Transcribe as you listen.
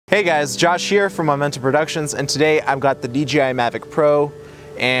Hey guys, Josh here from Momentum Productions, and today I've got the DJI MAVIC Pro,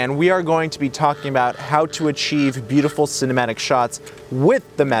 and we are going to be talking about how to achieve beautiful cinematic shots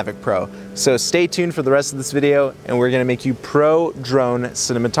with the MAVIC Pro. So stay tuned for the rest of this video, and we're gonna make you pro drone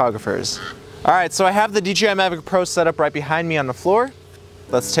cinematographers. All right, so I have the DJI MAVIC Pro set up right behind me on the floor.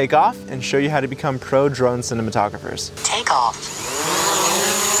 Let's take off and show you how to become pro drone cinematographers. Take off.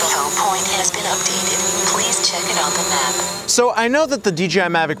 The home point has been updated. Please check it on the map. So I know that the DJI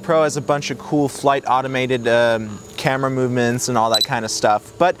MAVIC Pro has a bunch of cool flight automated camera movements and all that kind of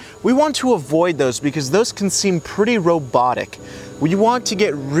stuff, but we want to avoid those because those can seem pretty robotic. We want to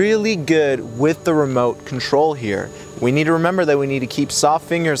get really good with the remote control here. We need to remember that we need to keep soft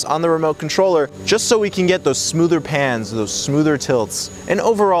fingers on the remote controller just so we can get those smoother pans, those smoother tilts, and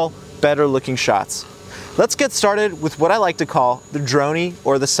overall better looking shots. Let's get started with what I like to call the droney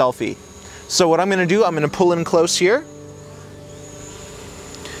or the selfie. So what I'm gonna do, I'm gonna pull in close here.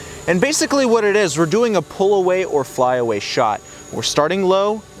 And basically what it is, we're doing a pull away or fly away shot. We're starting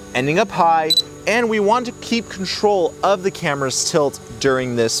low, ending up high, and we want to keep control of the camera's tilt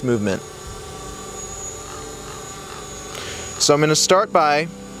during this movement. So I'm going to start by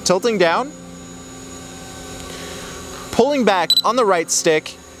tilting down, pulling back on the right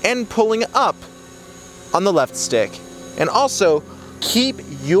stick, and pulling up on the left stick. And also keep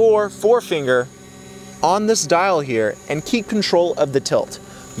your forefinger on this dial here and keep control of the tilt.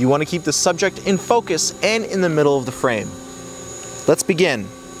 You want to keep the subject in focus and in the middle of the frame. Let's begin.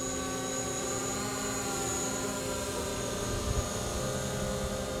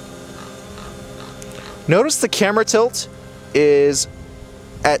 Notice the camera tilt is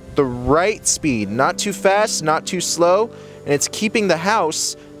at the right speed, not too fast, not too slow, and it's keeping the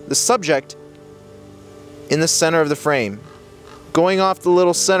house, the subject, in the center of the frame. Going off the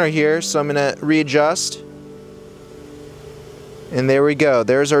little center here, so I'm going to readjust. And there we go.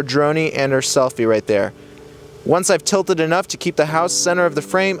 There's our droney and our selfie right there. Once I've tilted enough to keep the house center of the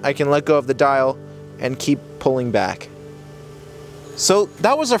frame, I can let go of the dial and keep pulling back. So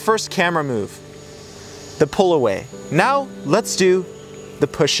that was our first camera move, the pull away. Now let's do the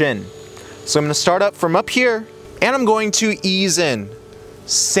push in. So I'm going to start up from up here and I'm going to ease in.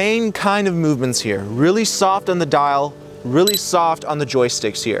 Same kind of movements here. Really soft on the dial, really soft on the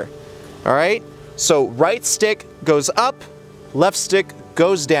joysticks here. All right, so right stick goes up, left stick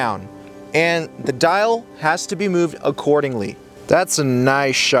goes down, and the dial has to be moved accordingly. That's a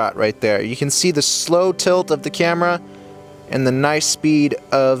nice shot right there. You can see the slow tilt of the camera and the nice speed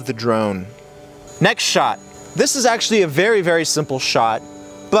of the drone. Next shot. This is actually a very, very simple shot,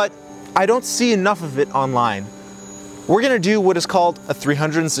 but I don't see enough of it online. We're gonna do what is called a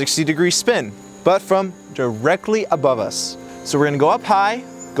 360-degree spin, but from directly above us. So we're gonna go up high,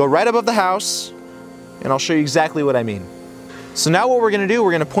 go right above the house, and I'll show you exactly what I mean. So now what we're gonna do,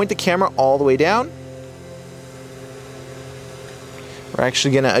 we're gonna point the camera all the way down. We're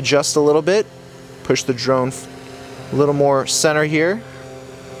actually gonna adjust a little bit, push the drone a little more center here.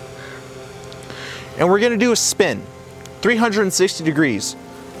 And we're gonna do a spin, 360 degrees.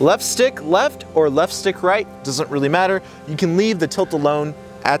 Left stick left or left stick right, doesn't really matter. You can leave the tilt alone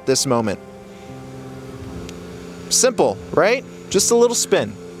at this moment. Simple, right? Just a little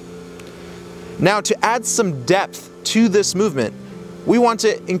spin. Now to add some depth to this movement, we want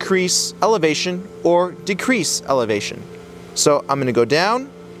to increase elevation or decrease elevation. So I'm gonna go down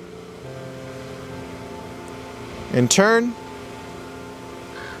and turn,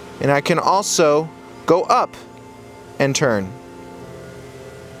 and I can also go up and turn.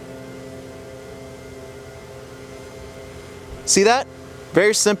 See that?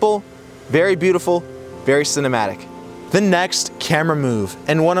 Very simple, very beautiful, very cinematic. The next camera move,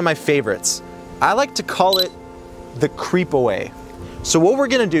 and one of my favorites, I like to call it the creep away. So what we're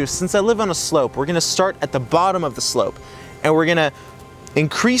gonna do, since I live on a slope, we're gonna start at the bottom of the slope, and we're gonna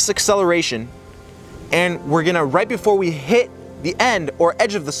increase acceleration, and we're gonna, right before we hit the end or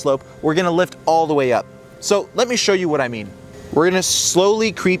edge of the slope, we're gonna lift all the way up. So let me show you what I mean. We're gonna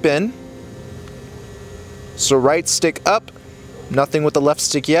slowly creep in. So right stick up, nothing with the left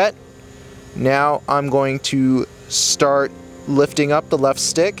stick yet. Now I'm going to start lifting up the left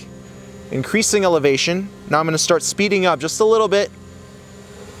stick, increasing elevation. Now I'm gonna start speeding up just a little bit.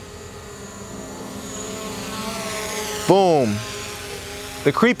 Boom,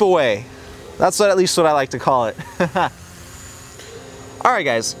 the creep away. That's at least what I like to call it. Alright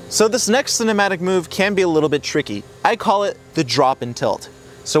guys, so this next cinematic move can be a little bit tricky. I call it the drop and tilt.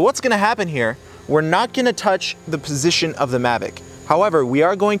 So what's gonna happen here, we're not gonna touch the position of the MAVIC. However, we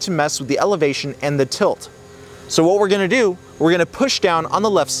are going to mess with the elevation and the tilt. So what we're gonna do, we're gonna push down on the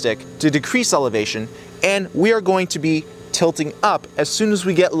left stick to decrease elevation, and we are going to be tilting up as soon as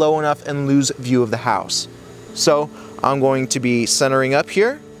we get low enough and lose view of the house. So I'm going to be centering up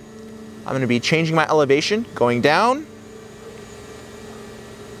here. I'm going to be changing my elevation, going down,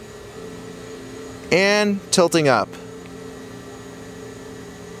 and tilting up.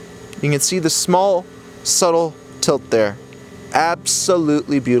 You can see the small, subtle tilt there.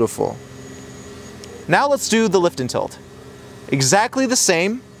 Absolutely beautiful. Now let's do the lift and tilt. Exactly the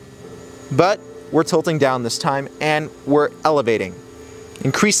same, but we're tilting down this time and we're elevating,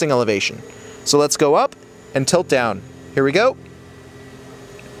 increasing elevation. So let's go up and tilt down. Here we go.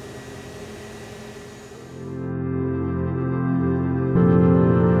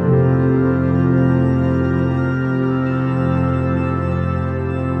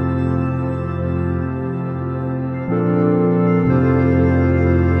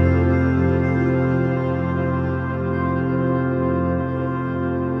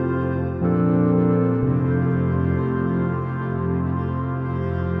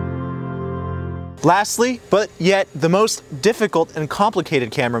 Lastly, but yet the most difficult and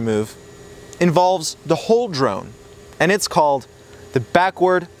complicated camera move, involves the whole drone, and it's called the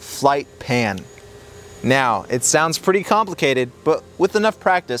backward flight pan. Now, it sounds pretty complicated, but with enough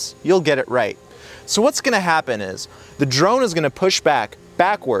practice, you'll get it right. So what's going to happen is, the drone is going to push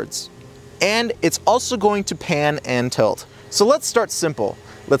backwards, and it's also going to pan and tilt. So let's start simple.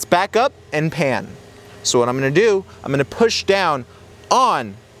 Let's back up and pan. So what I'm going to do, I'm going to push down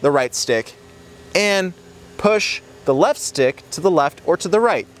on the right stick, and push the left stick to the left or to the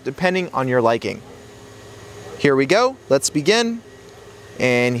right, depending on your liking. Here we go, let's begin,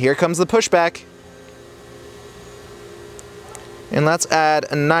 and here comes the pushback. And let's add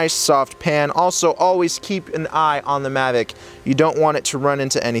a nice soft pan. Also, always keep an eye on the Mavic. You don't want it to run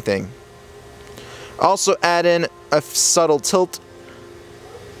into anything. Also add in a subtle tilt.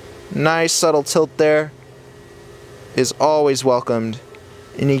 Nice subtle tilt there is always welcomed.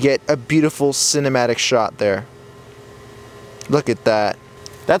 And you get a beautiful cinematic shot there. Look at that.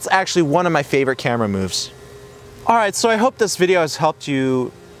 That's actually one of my favorite camera moves. Alright, so I hope this video has helped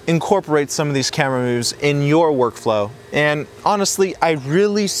you incorporate some of these camera moves in your workflow. And honestly, I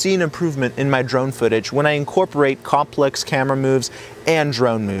really see an improvement in my drone footage when I incorporate complex camera moves and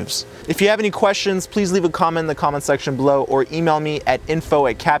drone moves. If you have any questions, please leave a comment in the comment section below or email me at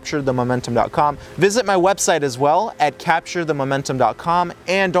info@capturethemomentum.com. Visit my website as well at capturethemomentum.com,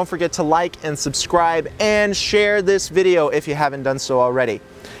 and don't forget to like and subscribe and share this video if you haven't done so already.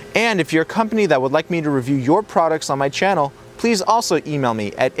 And if you're a company that would like me to review your products on my channel, please also email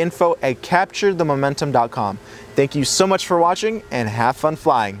me at info@capturethemomentum.com. Thank you so much for watching and have fun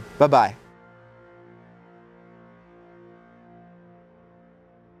flying. Bye-bye.